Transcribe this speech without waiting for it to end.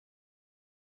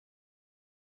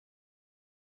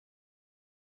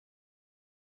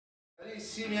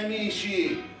Carissimi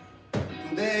amici,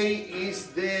 today is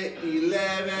the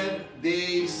 11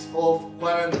 days of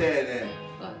quarantine.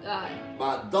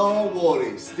 But don't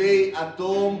worry, stay at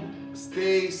home,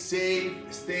 stay safe,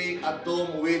 stay at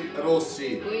home with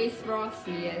Rossi. With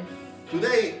Rossi, yes.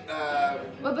 Today,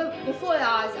 but before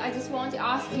that, I just want to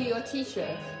ask you your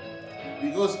t-shirt.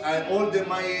 because I ordered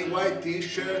my white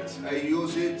t-shirt, I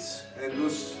use it, and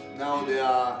those now they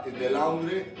are in the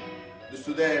laundry. Just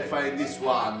today I find this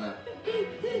one.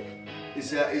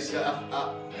 It's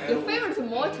Your favorite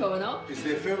motto, no? It's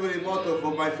the favorite motto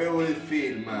for my favorite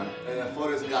film,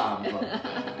 Forrest Gump.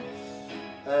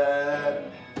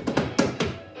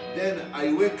 Then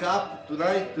I wake up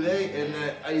today and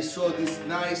I saw this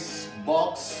nice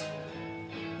box.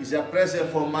 It's a present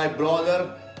for my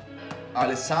brother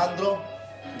Alessandro,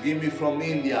 give me from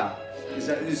India.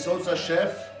 He's also a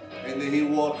chef and he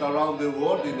works around the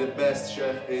world in the best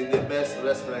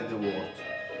restaurant in the world.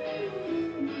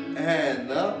 And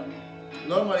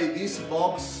normally this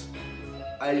box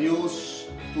I use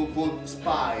to put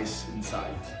spice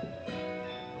inside.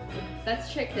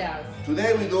 Let's check it out.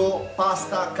 Today we do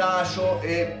pasta, cacio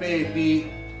e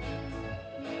pepe.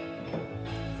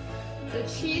 The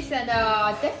cheese and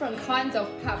different kinds of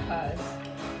peppers.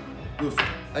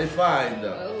 I find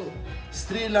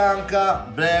Sri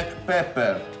Lanka black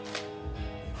pepper,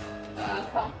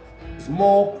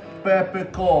 smoked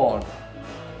peppercorn,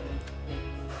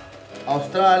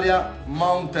 Australia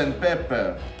mountain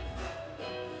pepper,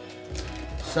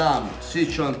 some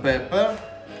Sichuan pepper,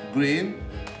 green,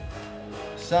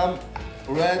 some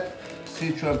red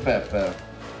Sichuan pepper.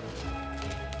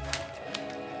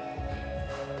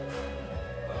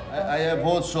 I have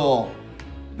also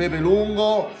pepe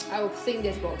lungo. I will sing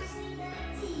this box.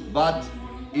 But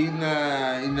in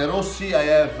Rossi I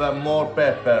have more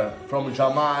pepper from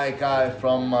Jamaica,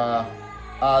 from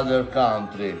other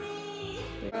country.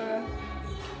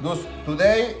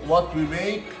 Today what we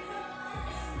make?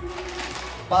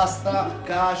 Pasta,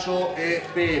 cacio e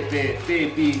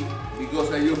pepe,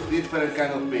 because I use different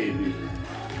kind of pepe.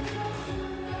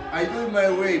 I do it my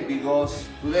way because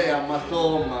today I'm at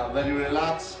home, very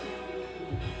relaxed.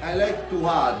 I like to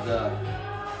add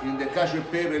in the cacio e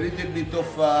pepe a little bit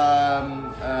of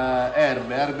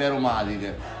herbe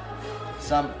aromatiche,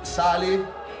 some sali,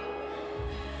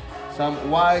 some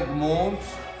white moons,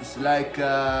 it's like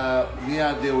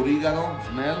near the oregano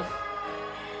smell,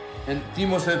 and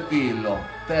timo serpillo,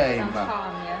 thyme,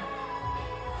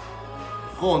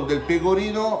 con del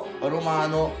pecorino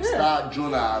romano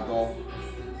stagionato.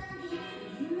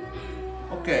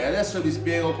 Ok, adesso vi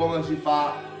spiego come si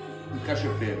fa il cacio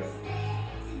e pepe.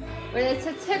 Well, it's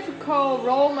a typical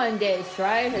Roman dish,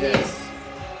 right? Yes,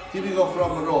 typical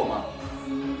from Roma.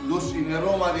 Because in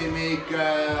Roma they make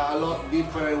a lot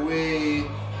different way.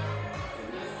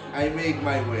 I make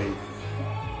my way.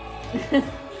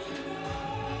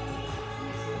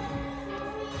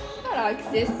 I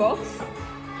like this box.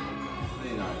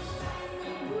 Very nice.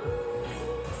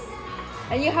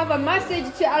 And you have a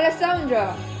message to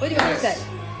Alessandro. What do you want to say?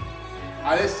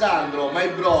 Alessandro, my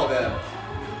brother,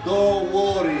 don't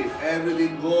worry,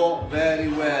 everything go very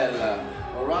well.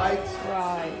 Alright?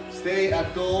 Right. Stay at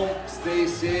home, stay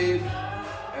safe,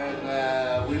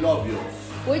 and we love you.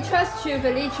 We trust you,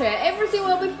 Felice. Everything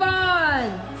will be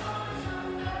fine.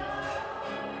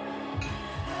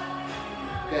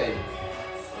 Okay.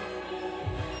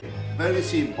 Very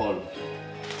simple.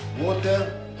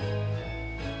 Water,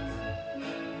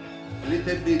 a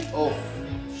little bit of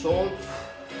salt,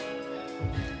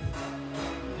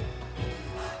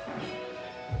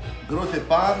 grote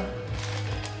pan,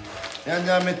 e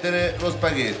andiamo a mettere lo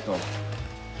spaghetto.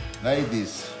 Like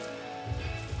this.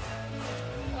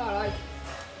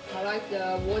 I like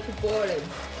the water boiling.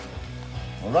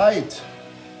 Alright?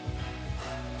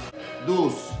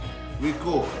 Thus, we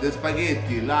cook the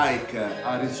spaghetti like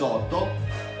a risotto,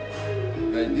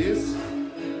 like this.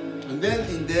 And then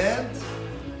in the end,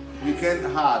 we can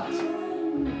add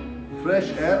fresh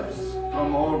herbs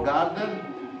from our garden,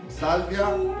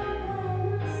 salvia,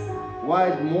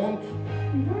 wild mint,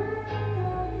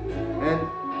 and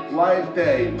wild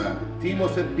thyme, timo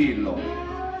serpillo.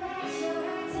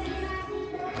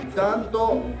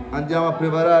 Intanto andiamo a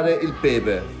preparare il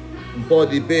pepe. Un po'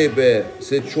 di pepe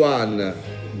Sichuan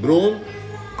brown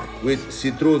with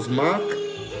citrus smack,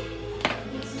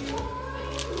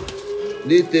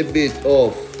 little bit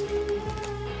of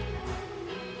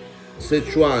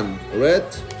Sichuan red,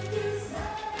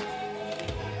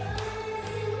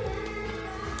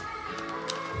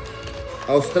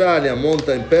 Australian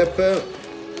mountain pepper.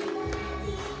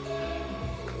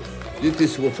 This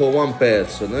is for one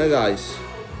person, guys.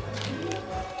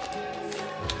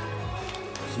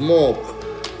 smoked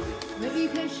Maybe you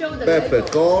can show the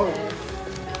peppercorn.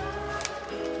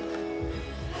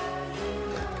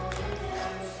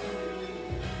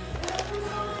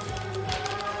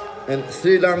 And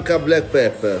Sri Lanka black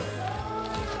pepper.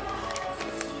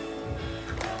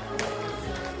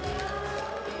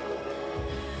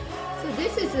 So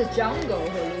this is a jungle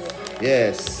here.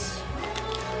 Yes.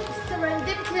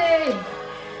 Serendipity.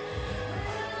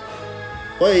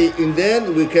 Poi in the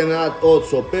end we can add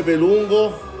also pepe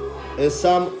lungo and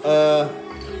some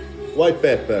white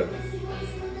pepper.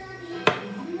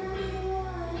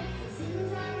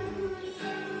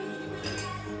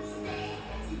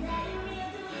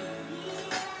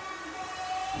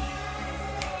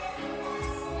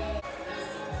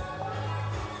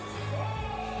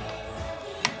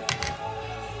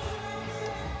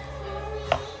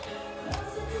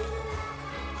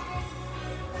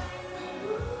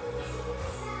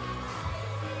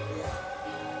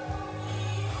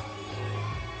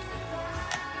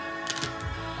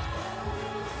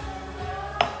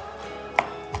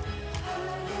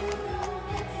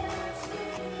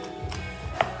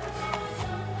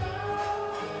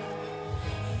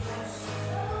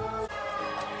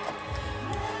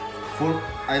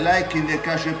 I like in the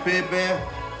cacio e pepe,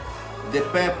 the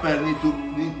pepper we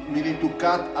need to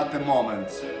cut at the moment.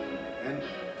 And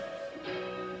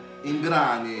in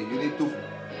grani, you need to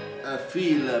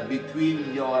feel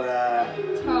between your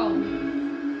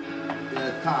Tongue.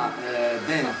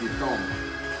 denti, tongue.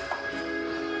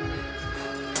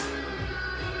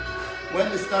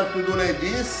 When we start to do like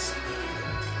this,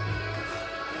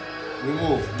 we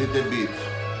move a little bit.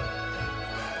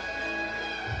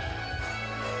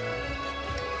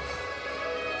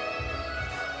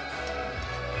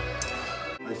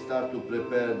 I start to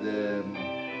prepare the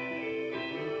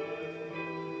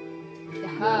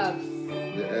Herbs.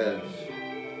 the herbs.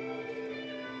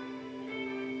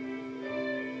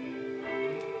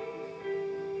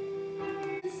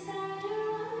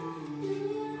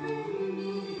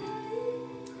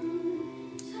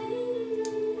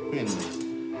 Quindi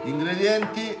gli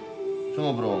ingredienti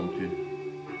sono pronti.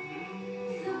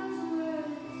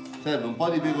 Serve un po'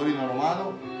 di pecorino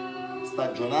romano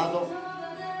stagionato.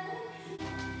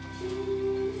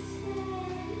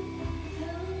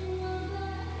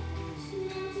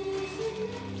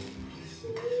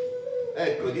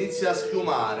 Ecco, inizia a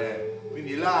schiumare,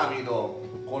 quindi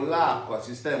l'amido con l'acqua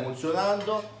si sta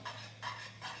emulsionando.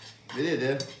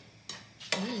 Vedete?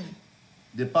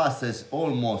 The pasta is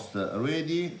almost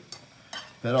ready,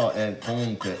 però è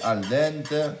comunque al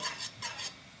dente.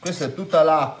 Questa è tutta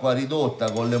l'acqua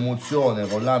ridotta con l'emulsione,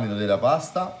 con l'amido della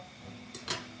pasta.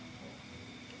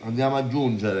 Andiamo ad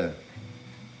aggiungere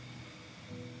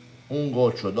un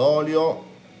goccio d'olio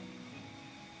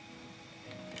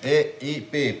e i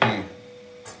pepi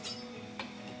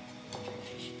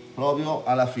proprio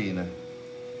alla fine.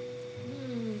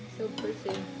 So pretty.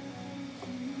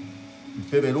 Il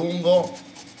pepe lungo, un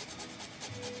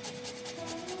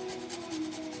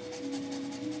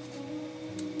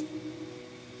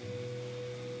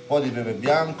po' di pepe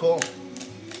bianco,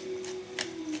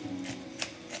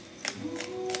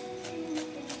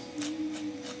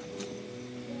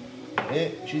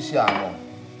 e ci siamo.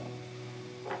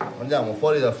 Andiamo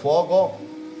fuori dal fuoco.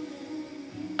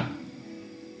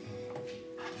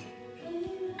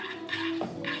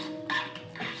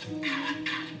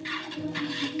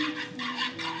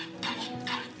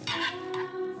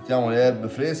 Mettiamo le erbe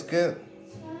fresche.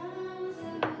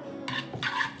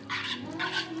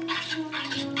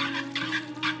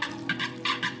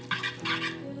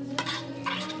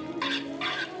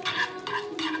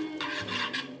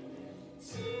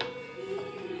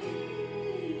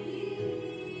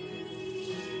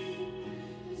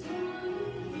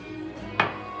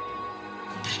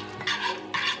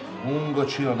 Un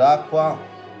goccino d'acqua.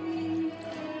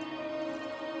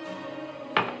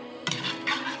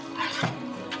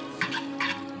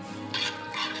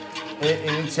 E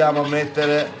iniziamo a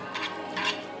mettere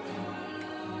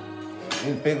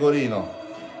il pecorino.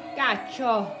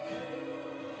 Cacio.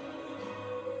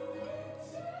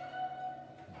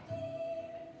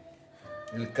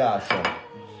 Il cacio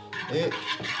e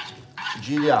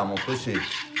giriamo così.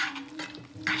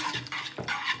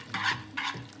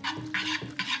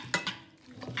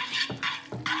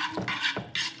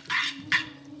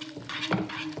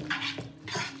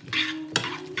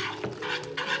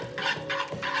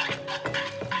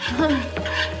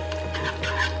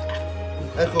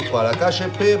 Ecco qua, la cacio e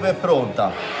pepe è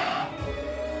pronta.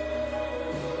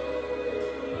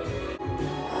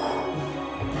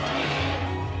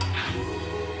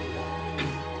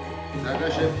 La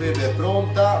cacio e pepe è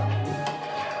pronta.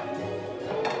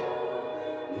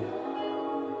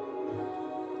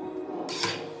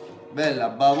 bella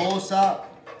bavosa,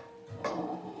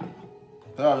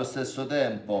 però allo stesso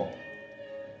tempo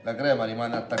la crema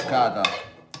rimane attaccata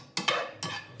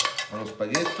allo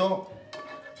spaghetto.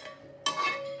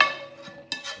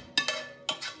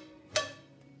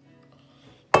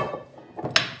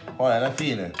 Poi alla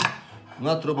fine un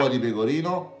altro po' di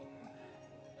pecorino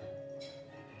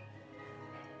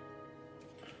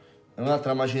e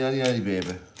un'altra macinatina di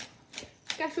pepe.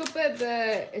 Cacio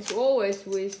Pepe is always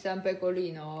with some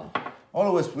pecorino.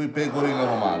 Always with pecorino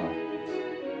romano.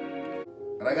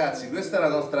 Ragazzi, questa è la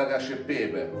nostra cacio e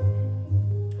pepe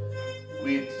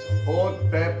with all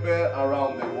pepper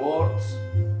around the words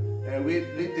and with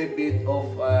little bit of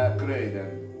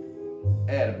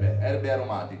erbe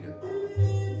aromatiche.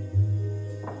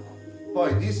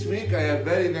 Poi this week I have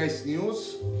very nice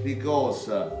news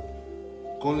because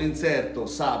con l'inserto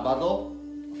sabato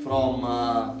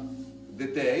from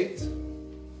the date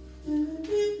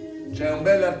c'è un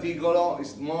bel articolo,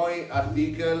 is my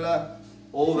article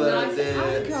over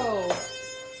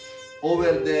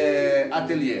the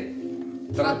atelier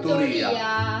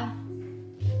trattoria.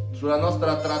 Sulla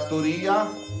nostra trattoria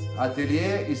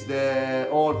atelier is the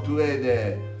all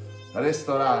together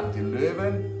ristorante in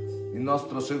Leuven, il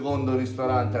nostro secondo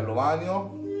ristorante a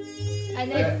Lovanio. And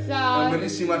È it's un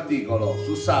bellissimo articolo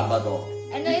su sabato.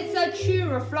 and it's a true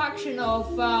reflection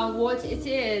of what it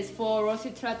is for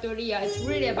Rossi Trattoria. It's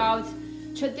really about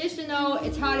traditional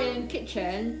Italian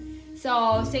kitchen.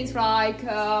 So things like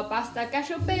pasta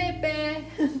cacio pepe,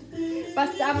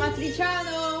 pasta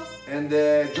amatriciano. And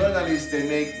the journalists, they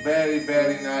make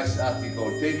very nice article.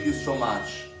 Thank you so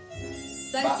much.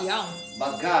 Thank you.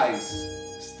 But guys,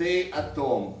 stay at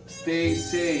home, stay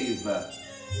safe,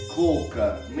 cook,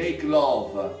 make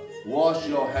love, wash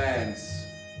your hands,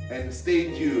 and stay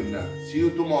tuned. See you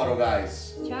tomorrow,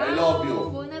 guys. Ciao, I love you.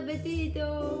 buon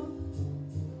appetito.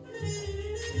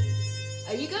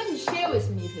 Are you going to share with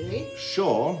me, Felice?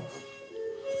 Sure.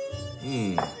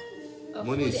 Food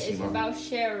is Buonissimo. about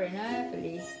sharing,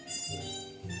 Felice.